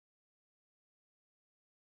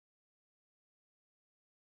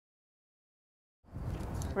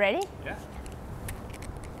Ready? Yeah.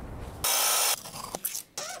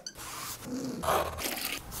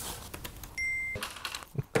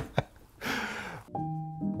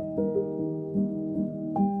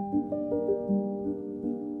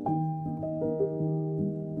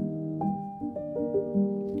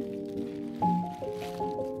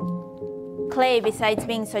 Clay, besides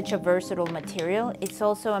being such a versatile material, it's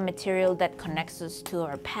also a material that connects us to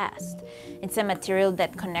our past. It's a material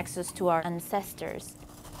that connects us to our ancestors.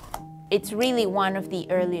 It's really one of the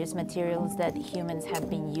earliest materials that humans have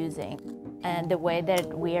been using. And the way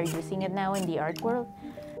that we are using it now in the art world,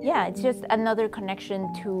 yeah, it's just another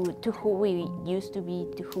connection to who we used to be,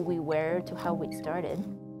 to who we were, to how we started.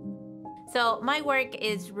 So my work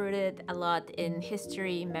is rooted a lot in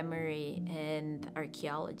history, memory, and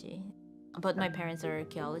archaeology. Both my parents are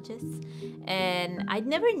archaeologists, and I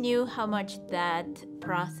never knew how much that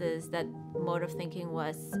process, that mode of thinking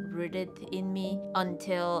was rooted in me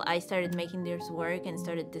until I started making this work and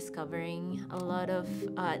started discovering a lot of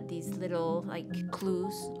these little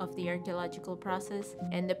clues of the archaeological process.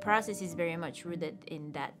 And the process is very much rooted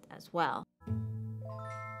in that as well.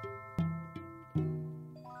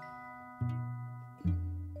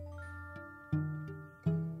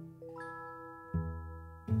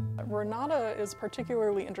 Renata is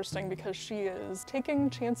particularly interesting because she is taking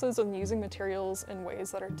chances and using materials in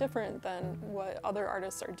ways that are different than what other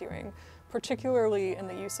artists are doing, particularly in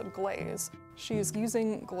the use of glaze. She's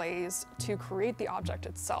using glaze to create the object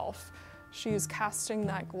itself. She's casting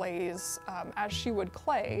that glaze as she would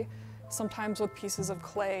clay, sometimes with pieces of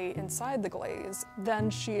clay inside the glaze. Then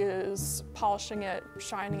she is polishing it,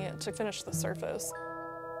 shining it to finish the surface.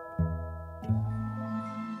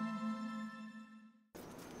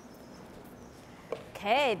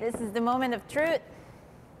 Okay, this is the moment of truth.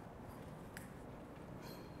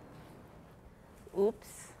 Oops.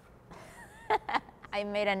 I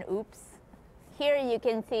made an oops. Here you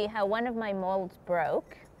can see how one of my molds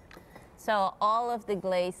broke. So all of the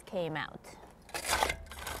glaze came out.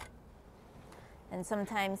 And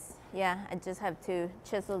sometimes, yeah, I just have to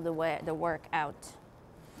chisel the work out.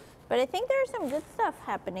 But I think there's some good stuff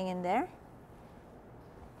happening in there.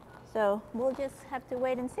 So we'll just have to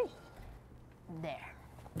wait and see. There.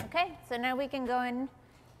 Okay, so now we can go and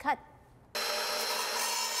cut.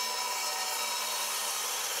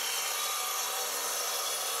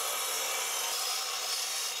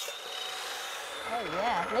 Oh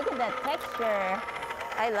yeah, look at that texture.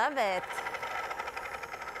 I love it.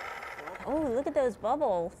 Oh, look at those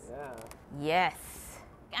bubbles. Yeah. Yes.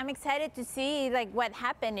 I'm excited to see what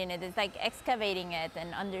happened in it. It's like excavating it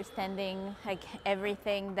and understanding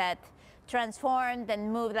everything that transformed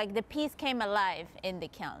and moved. The piece came alive in the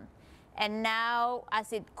kiln. And now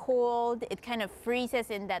as it cooled, it kind of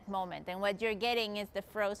freezes in that moment. And what you're getting is the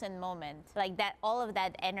frozen moment, all of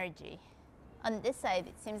that energy. On this side,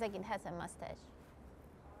 it seems like it has a mustache.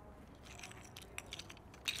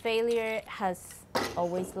 Failure has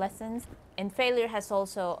always lessons. And failure has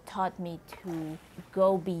also taught me to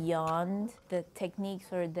go beyond the techniques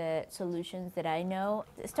or the solutions that I know.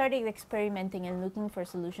 Started experimenting and looking for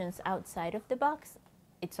solutions outside of the box.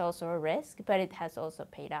 It's also a risk, but it has also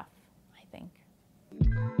paid off, I think.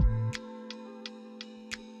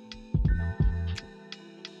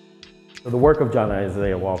 So the work of John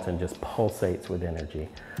Isiah Walton just pulsates with energy.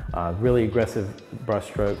 Really aggressive brush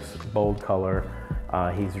strokes, bold color.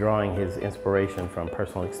 He's drawing his inspiration from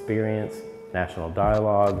personal experience, national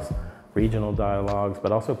dialogues, regional dialogues,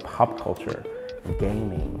 but also pop culture,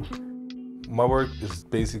 gaming. My work is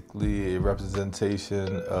basically a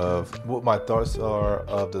representation of what my thoughts are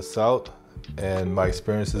of the South and my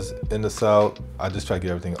experiences in the South. I just try to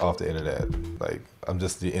get everything off the internet. I'm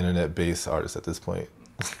just the internet-based artist at this point.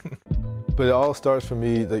 But it all starts for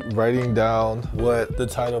me writing down what the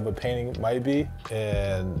title of a painting might be,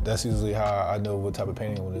 and that's usually how I know what type of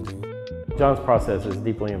painting I want to do. John's process is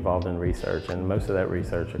deeply involved in research, and most of that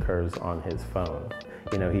research occurs on his phone.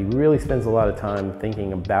 He really spends a lot of time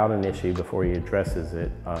thinking about an issue before he addresses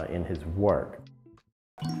it in his work.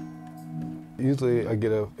 Usually I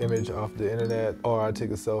get an image off the internet, or I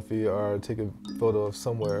take a selfie, or I take a photo of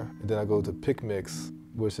somewhere, and then I go to PicMix,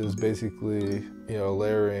 which is basically, a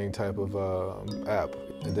layering type of app.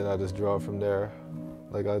 And then I just draw from there.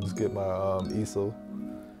 I just get my easel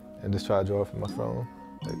and just try to draw from my phone.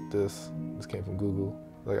 This came from Google.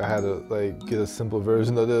 I had to get a simple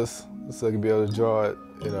version of this so I could be able to draw it.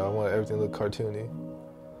 I wanted everything to look cartoony.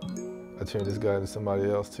 I turned this guy into somebody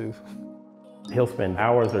else too. He'll spend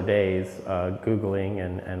hours or days Googling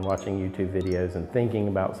and watching YouTube videos and thinking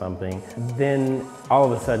about something. Then all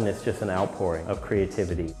of a sudden it's just an outpouring of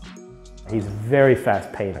creativity. He's a very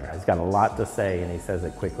fast painter. He's got a lot to say and he says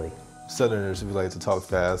it quickly. Southerners, we like to talk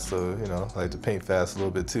fast, so, I like to paint fast a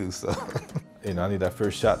little bit too, so, I need that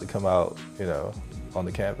first shot to come out, on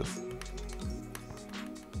the canvas.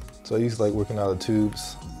 So I used to like working out of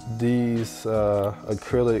tubes. These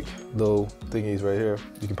acrylic little thingies right here,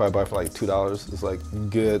 you can probably buy for like $2. It's like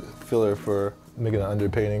good filler for making an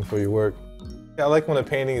underpainting for your work. I like when a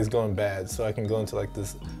painting is going bad, so I can go into like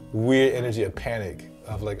this weird energy of panic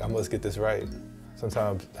of like, I must get this right.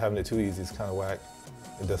 Sometimes having it too easy is kind of whack.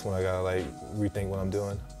 And that's when I gotta like rethink what I'm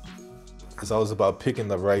doing. It's always about picking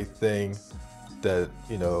the right thing that,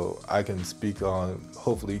 I can speak on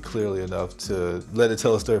hopefully clearly enough to let it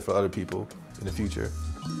tell a story for other people in the future.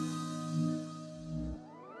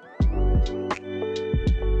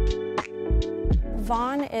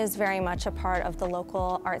 Vaughn is very much a part of the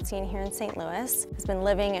local art scene here in St. Louis. He's been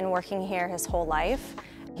living and working here his whole life.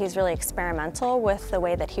 He's really experimental with the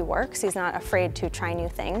way that he works. He's not afraid to try new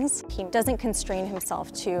things. He doesn't constrain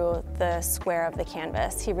himself to the square of the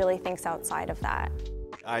canvas. He really thinks outside of that.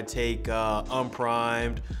 I take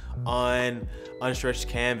unprimed, unstretched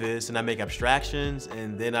canvas and I make abstractions,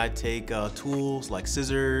 and then I take tools like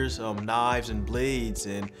scissors, knives and blades,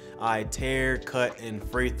 and I tear, cut, and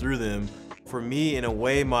fray through them. For me, in a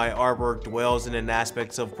way, my artwork dwells in an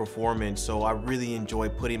aspect of performance, so I really enjoy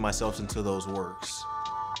putting myself into those works.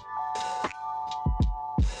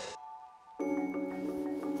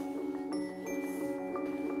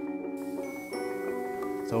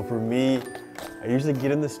 So for me, I usually get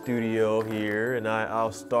in the studio here and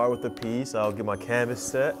I'll start with a piece. I'll get my canvas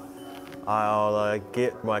set. I'll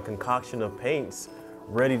get my concoction of paints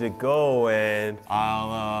ready to go, and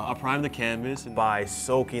I'll prime the canvas by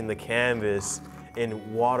soaking the canvas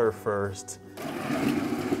in water first.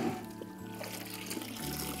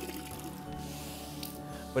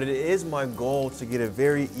 But it is my goal to get a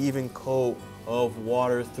very even coat of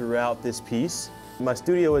water throughout this piece. My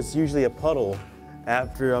studio is usually a puddle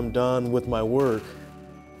after I'm done with my work.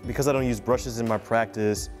 Because I don't use brushes in my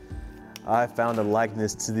practice, I found a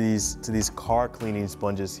likeness to these car cleaning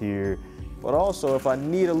sponges here. But also, if I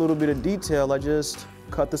need a little bit of detail, I just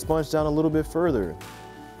cut the sponge down a little bit further.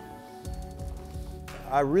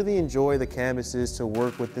 I really enjoy the canvases to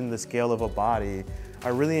work within the scale of a body. I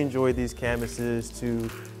really enjoy these canvases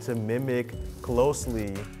to mimic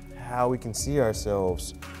closely how we can see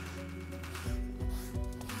ourselves.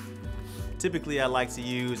 Typically, I like to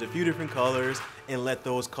use a few different colors and let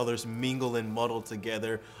those colors mingle and muddle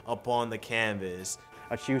together upon the canvas.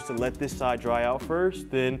 I choose to let this side dry out first,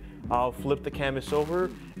 then I'll flip the canvas over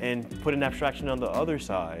and put an abstraction on the other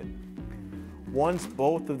side. Once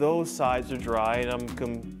both of those sides are dry and I'm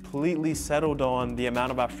completely settled on the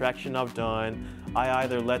amount of abstraction I've done, I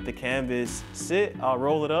either let the canvas sit, I'll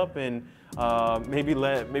roll it up and maybe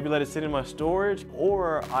let it sit in my storage,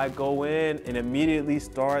 or I go in and immediately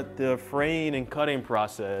start the fraying and cutting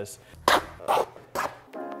process.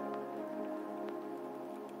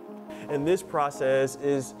 And this process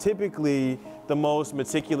is typically the most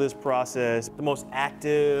meticulous process, the most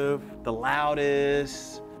active, the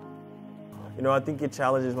loudest. I think it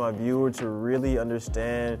challenges my viewer to really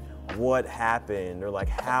understand what happened, or like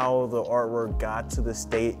how the artwork got to the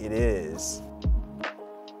state it is.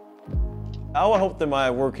 I would hope that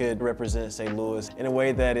my work could represent St. Louis in a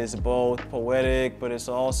way that is both poetic, but it's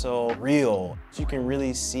also real. So you can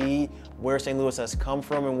really see where St. Louis has come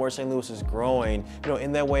from and where St. Louis is growing.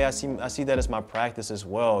 In that way, I see that as my practice as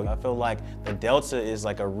well. I feel like the Delta is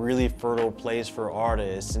like a really fertile place for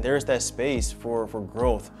artists, and there's that space for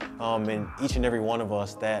growth in each and every one of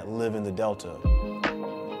us that live in the Delta.